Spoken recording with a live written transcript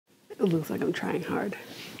It looks like I'm trying hard.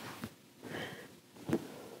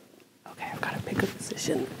 Okay, I've got to pick a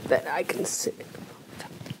position that I can sit in.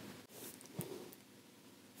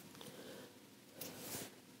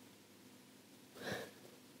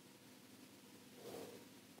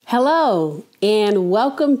 Hello, and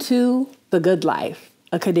welcome to The Good Life,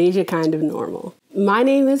 a Kadazia Kind of Normal. My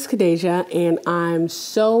name is Kadazia, and I'm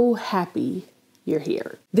so happy you're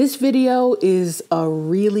here. This video is a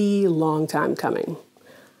really long time coming.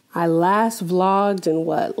 I last vlogged in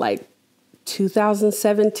like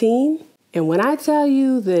 2017? And when I tell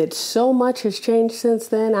you that so much has changed since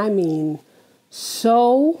then, I mean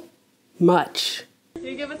so much. Can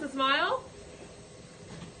you give us a smile?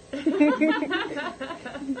 All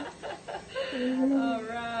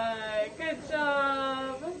right, good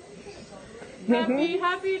job.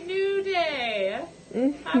 Happy new day.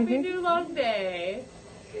 Happy new long day.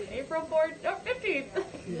 April 4th, oh,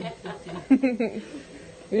 15th.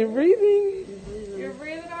 You're breathing. You're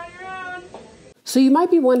breathing on your own. So you might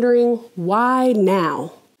be wondering, why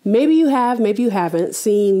now? Maybe you have, maybe you haven't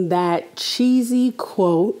seen that cheesy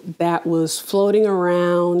quote that was floating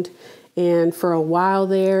around, and for a while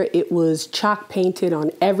there, it was chalk painted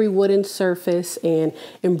on every wooden surface and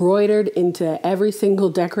embroidered into every single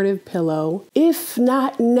decorative pillow. If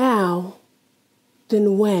not now,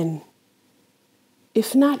 then when?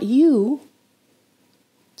 If not you,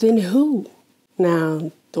 then who?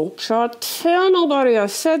 Now, don't y'all tell nobody I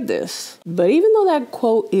said this, but even though that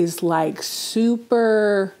quote is like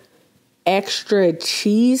super extra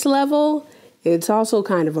cheese level, it's also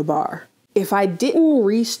kind of a bar. If I didn't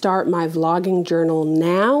restart my vlogging journal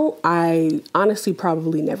now, I honestly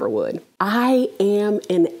probably never would. I am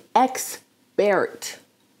an expert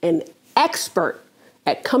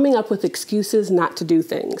at coming up with excuses not to do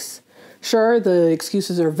things. Sure, the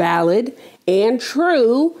excuses are valid and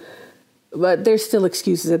true, but there's still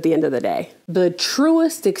excuses at the end of the day. The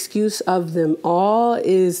truest excuse of them all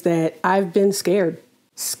is that I've been scared.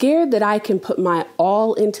 Scared that I can put my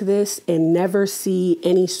all into this and never see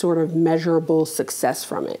any sort of measurable success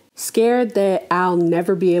from it. Scared that I'll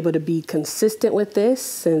never be able to be consistent with this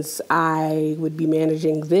since I would be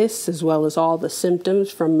managing this as well as all the symptoms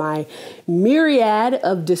from my myriad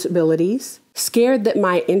of disabilities. Scared that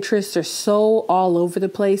my interests are so all over the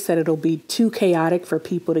place that it'll be too chaotic for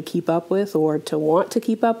people to keep up with or to want to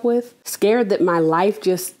keep up with. Scared that my life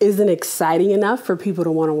just isn't exciting enough for people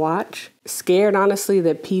to want to watch. Scared, honestly,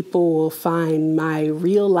 that people will find my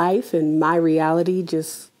real life and my reality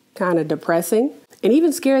just kind of depressing. And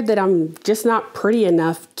even scared that I'm just not pretty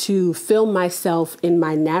enough to film myself in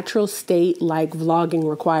my natural state like vlogging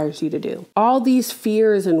requires you to do. All these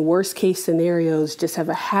fears and worst case scenarios just have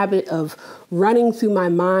a habit of running through my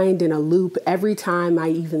mind in a loop every time I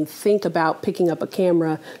even think about picking up a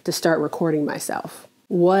camera to start recording myself.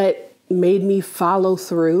 What made me follow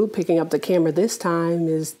through picking up the camera this time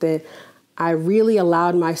is that I really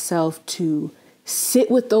allowed myself to sit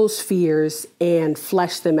with those fears and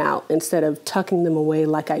flesh them out instead of tucking them away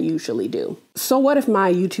like I usually do. So what if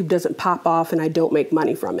my YouTube doesn't pop off and I don't make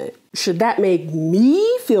money from it? Should that make me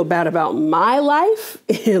feel bad about my life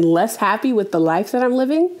and less happy with the life that I'm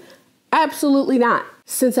living? Absolutely not.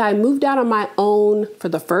 Since I moved out on my own for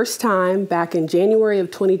the first time back in January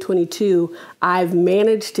of 2022, I've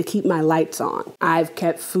managed to keep my lights on. I've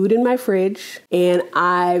kept food in my fridge, and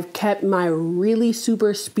I've kept my really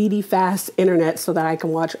super speedy fast internet so that I can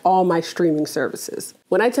watch all my streaming services.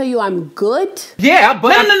 When I tell you I'm good... Yeah,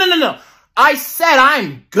 but no. I said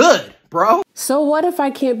I'm good, bro. So what if I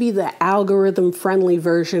can't be the algorithm-friendly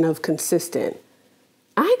version of consistent?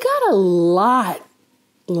 I got a lot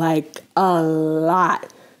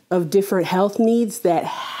of different health needs that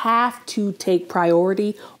have to take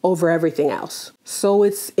priority over everything else. So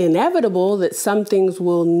it's inevitable that some things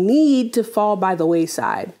will need to fall by the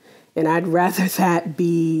wayside. And I'd rather that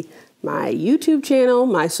be my YouTube channel,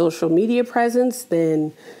 my social media presence,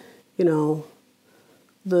 than,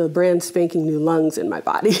 the brand spanking new lungs in my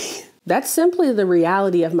body. That's simply the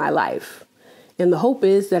reality of my life. And the hope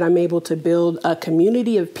is that I'm able to build a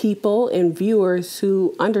community of people and viewers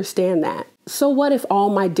who understand that. So what if all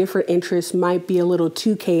my different interests might be a little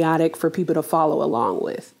too chaotic for people to follow along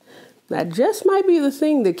with? That just might be the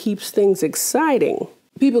thing that keeps things exciting.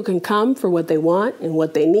 People can come for what they want and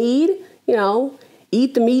what they need,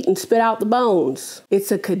 eat the meat and spit out the bones.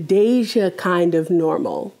 It's a Kadazia kind of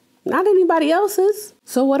normal, not anybody else's.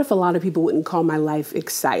 So what if a lot of people wouldn't call my life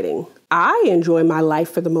exciting? I enjoy my life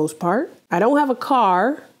for the most part. I don't have a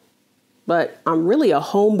car, but I'm really a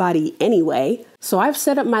homebody anyway. So I've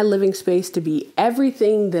set up my living space to be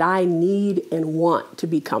everything that I need and want to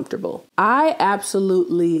be comfortable. I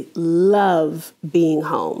absolutely love being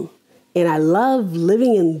home. And I love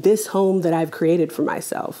living in this home that I've created for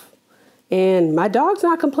myself. And my dog's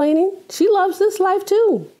not complaining. She loves this life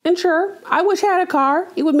too. And sure, I wish I had a car.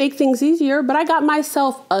 It would make things easier, but I got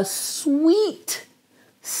myself a sweet,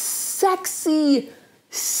 sexy,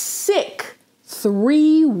 sick,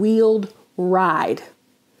 3-wheeled ride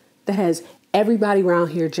that has everybody around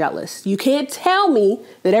here jealous. You can't tell me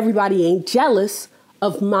that everybody ain't jealous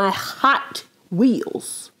of my hot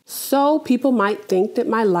wheels. So people might think that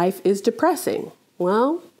my life is depressing.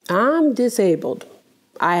 Well, I'm disabled.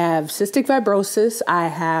 I have cystic fibrosis, I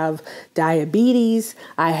have diabetes,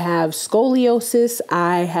 I have scoliosis,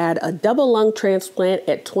 I had a double lung transplant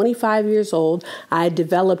at 25 years old, I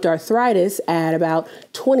developed arthritis at about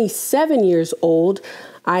 27 years old.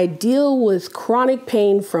 I deal with chronic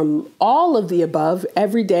pain from all of the above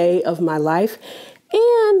every day of my life,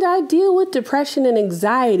 and I deal with depression and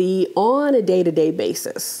anxiety on a day-to-day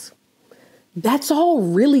basis. That's all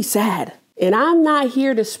really sad. And I'm not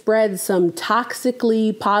here to spread some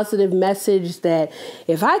toxically positive message that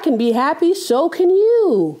if I can be happy, so can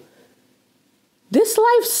you. This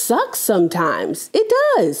life sucks sometimes. It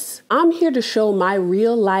does. I'm here to show my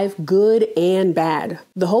real life good and bad.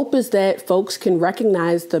 The hope is that folks can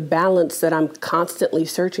recognize the balance that I'm constantly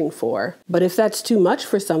searching for. But if that's too much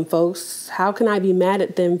for some folks, how can I be mad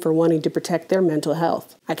at them for wanting to protect their mental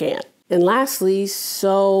health? I can't. And lastly,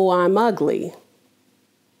 so I'm ugly.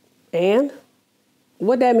 And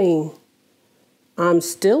what'd that mean? I'm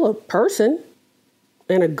still a person,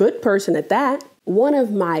 and a good person at that. One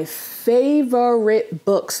of my favorite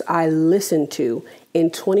books I listened to in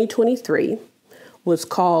 2023 was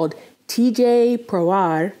called T.J.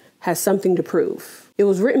 Prawar Has Something to Prove. It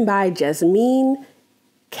was written by Jasmine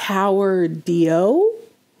Cowardio.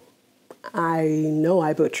 I know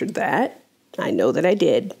I butchered that. I know that I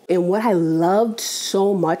did. And what I loved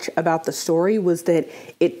so much about the story was that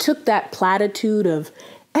it took that platitude of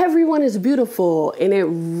everyone is beautiful and it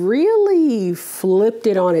really flipped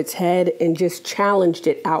it on its head and just challenged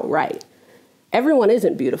it outright. Everyone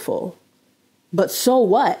isn't beautiful, but so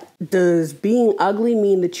what? Does being ugly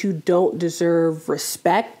mean that you don't deserve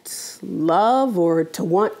respect, love, or to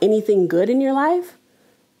want anything good in your life?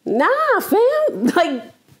 Nah, fam. Like,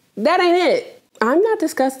 that ain't it. I'm not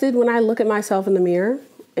disgusted when I look at myself in the mirror,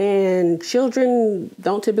 and children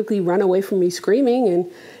don't typically run away from me screaming.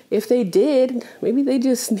 And if they did, maybe they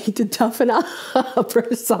just need to toughen up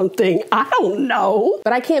or something. I don't know.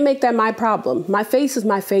 But I can't make that my problem. My face is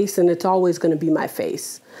my face, and it's always going to be my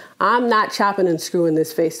face. I'm not chopping and screwing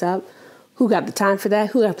this face up. Who got the time for that?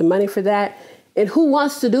 Who got the money for that? And who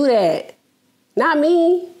wants to do that? Not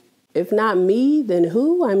me. If not me, then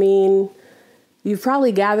who? I mean, you've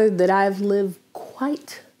probably gathered that I've lived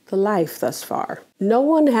quite the life thus far. No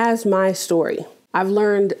one has my story. I've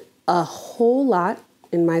learned a whole lot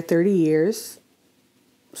in my 30 years,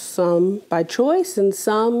 some by choice and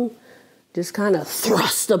some just kind of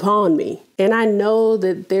thrust upon me. And I know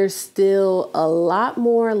that there's still a lot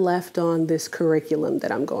more left on this curriculum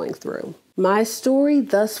that I'm going through. My story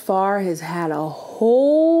thus far has had a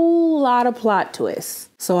whole lot of plot twists.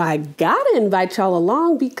 So I gotta invite y'all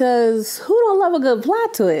along because who don't love a good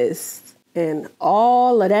plot twist? And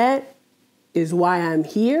all of that is why I'm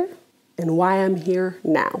here and why I'm here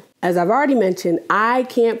now. As I've already mentioned, I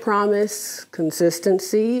can't promise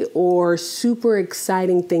consistency or super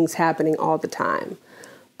exciting things happening all the time.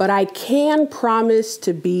 But I can promise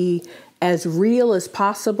to be as real as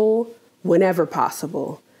possible whenever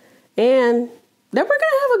possible. And that we're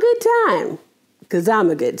gonna have a good time, because I'm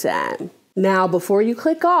a good time. Now, before you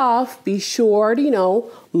click off, be sure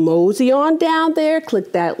to, mosey on down there,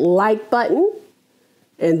 click that like button,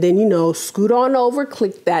 and then, scoot on over,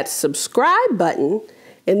 click that subscribe button,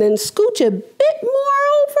 and then scooch a bit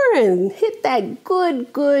more over and hit that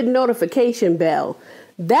good notification bell.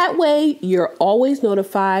 That way, you're always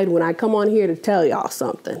notified when I come on here to tell y'all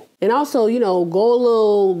something. And also, go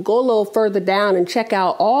a little further down and check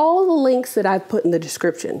out all the links that I've put in the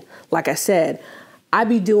description. Like I said, I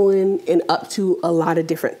be doing and up to a lot of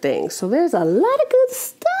different things. So there's a lot of good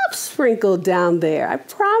stuff sprinkled down there. I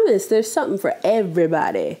promise there's something for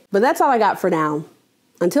everybody. But that's all I got for now.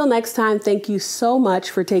 Until next time, thank you so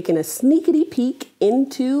much for taking a sneakity peek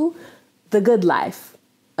into the good life,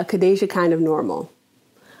 a Kadazia Kind of Normal.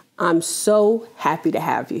 I'm so happy to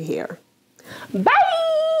have you here. Bye!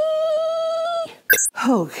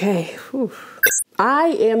 Okay. Whew.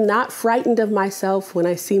 I am not frightened of myself when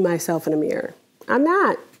I see myself in a mirror. I'm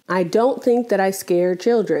not. I don't think that I scare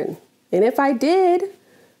children. And if I did,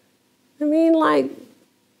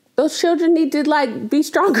 those children need to be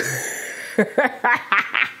stronger.